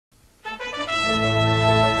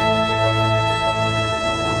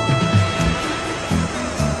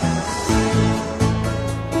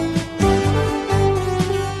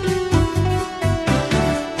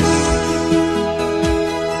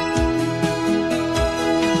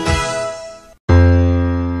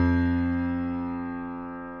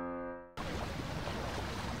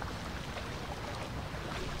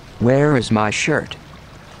Where is my shirt?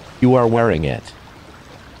 You are wearing it.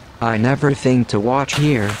 I never think to watch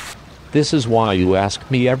here. This is why you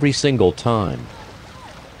ask me every single time.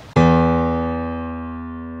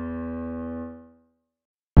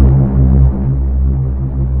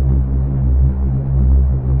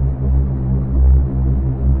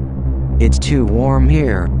 It's too warm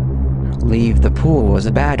here. Leave the pool was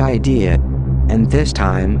a bad idea. And this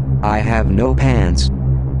time, I have no pants.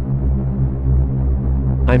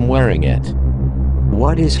 I'm wearing it.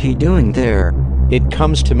 What is he doing there? It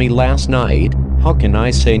comes to me last night. How can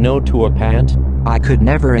I say no to a pant? I could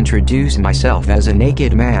never introduce myself as a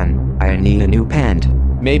naked man. I need a new pant.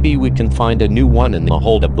 Maybe we can find a new one in the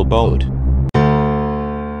hold of the boat.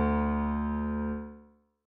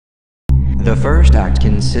 The first act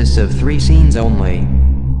consists of 3 scenes only.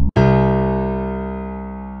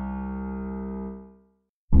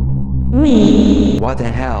 Me. What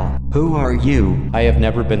the hell? Who are you? I have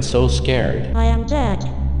never been so scared. I am Jack.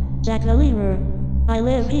 Jack the Lemur. I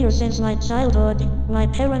live here since my childhood. My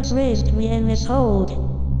parents raised me in this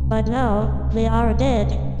hold. But now, they are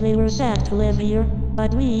dead. They were sad to live here.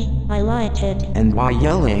 But me, I like it. And why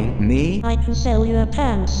yelling, me? I can sell you a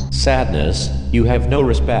pants. Sadness, you have no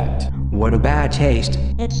respect. What a bad taste.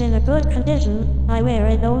 It's in a good condition. I wear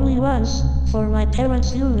it only once, for my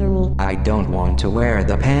parents' funeral. I don't want to wear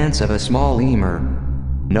the pants of a small lemur.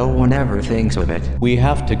 No one ever thinks of it. We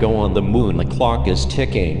have to go on the moon. The clock is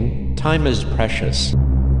ticking. Time is precious.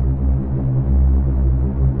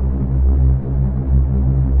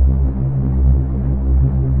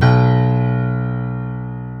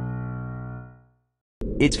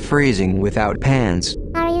 It's freezing without pants.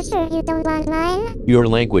 Are you sure you don't want mine? Your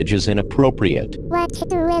language is inappropriate. What to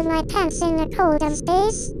do with my pants in the cold of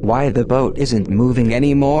space? Why the boat isn't moving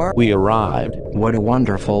anymore? We arrived. What a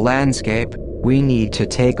wonderful landscape. We need to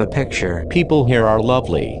take a picture. People here are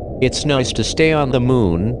lovely. It's nice to stay on the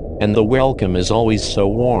moon, and the welcome is always so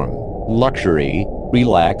warm. Luxury,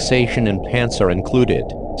 relaxation and pants are included.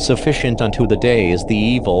 Sufficient unto the day is the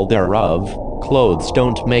evil thereof. Clothes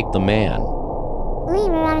don't make the man.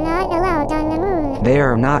 Lemur are not allowed on the moon. They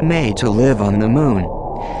are not made to live on the moon.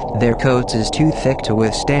 Their coats is too thick to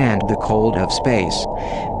withstand the cold of space.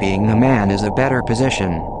 Being a man is a better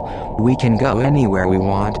position. We can go anywhere we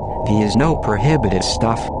want. There is no prohibited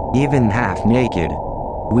stuff, even half naked.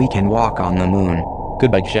 We can walk on the moon.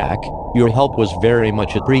 Goodbye, Jack. Your help was very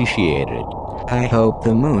much appreciated. I hope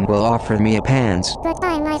the moon will offer me a pants.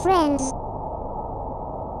 Goodbye, my friends.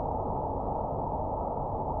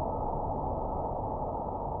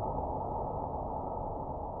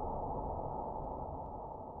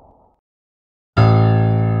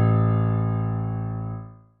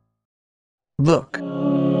 Look.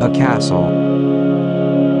 A castle.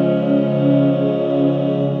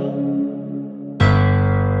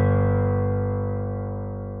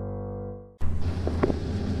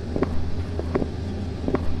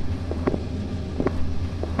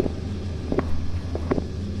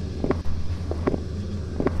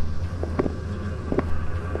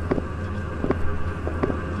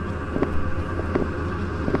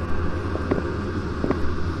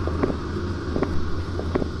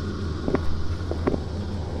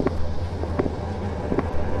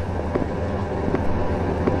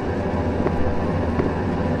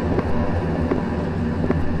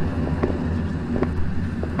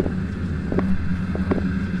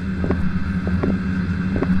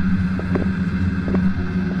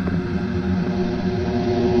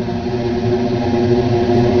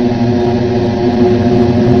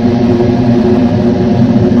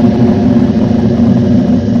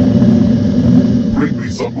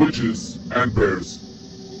 And bears.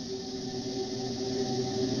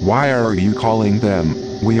 Why are you calling them?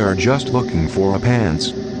 We are just looking for a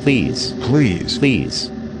pants. Please. Please. Please.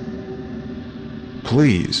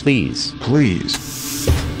 Please. Please. Please.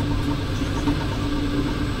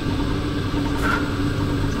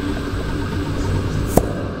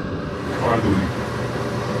 Finally.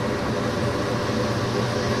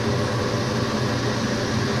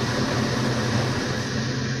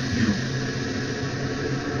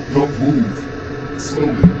 Don't move.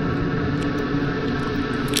 Slowly.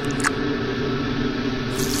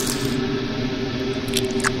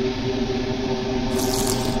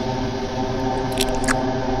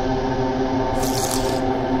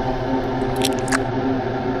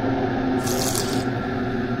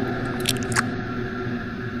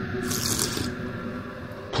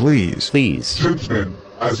 Please. Please. Gentlemen,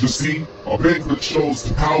 as you see, a banquet shows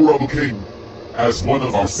the power of a king. As one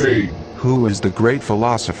of our saying, Who is the great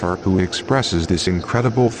philosopher who expresses this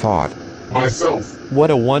incredible thought? Myself, What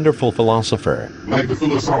a wonderful philosopher. like the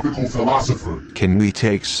philosophical philosopher. Can we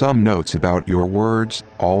take some notes about your words?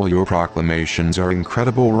 All your proclamations are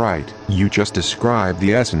incredible, right? You just described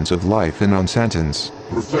the essence of life in one sentence.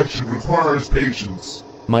 Perfection requires patience.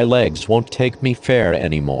 My legs won't take me fair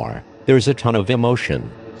anymore. There's a ton of emotion.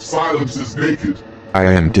 Silence is naked, I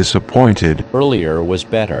am disappointed. Earlier was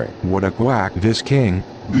better. What a quack this king.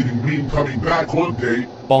 leaving me coming back one day.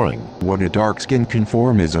 Boring. What a dark-skin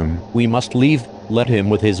conformism. We must leave. Let him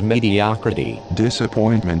with his mediocrity.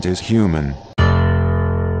 Disappointment is human.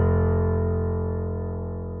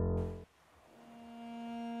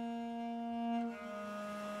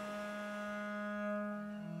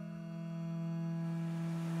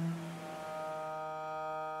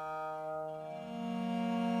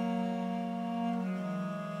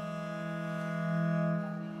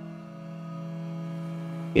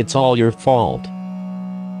 It's all your fault.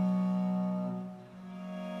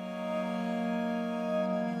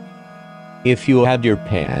 If you had your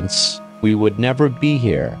pants, we would never be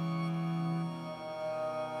here.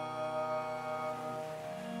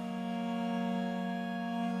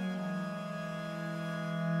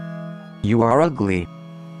 You are ugly.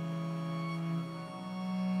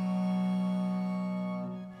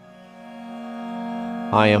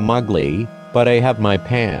 I am ugly, but I have my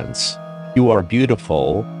pants. You are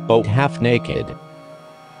beautiful, but half naked.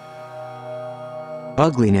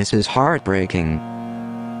 Ugliness is heartbreaking.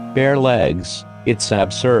 Bare legs, it's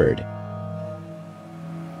absurd.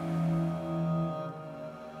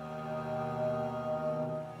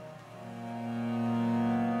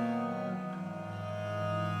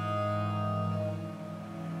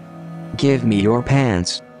 Give me your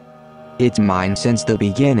pants. It's mine since the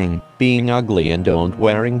beginning. Being ugly and don't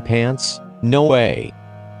wearing pants? No way.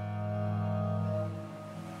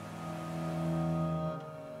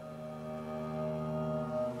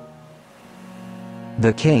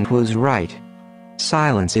 The king was right.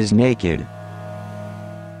 Silence is naked.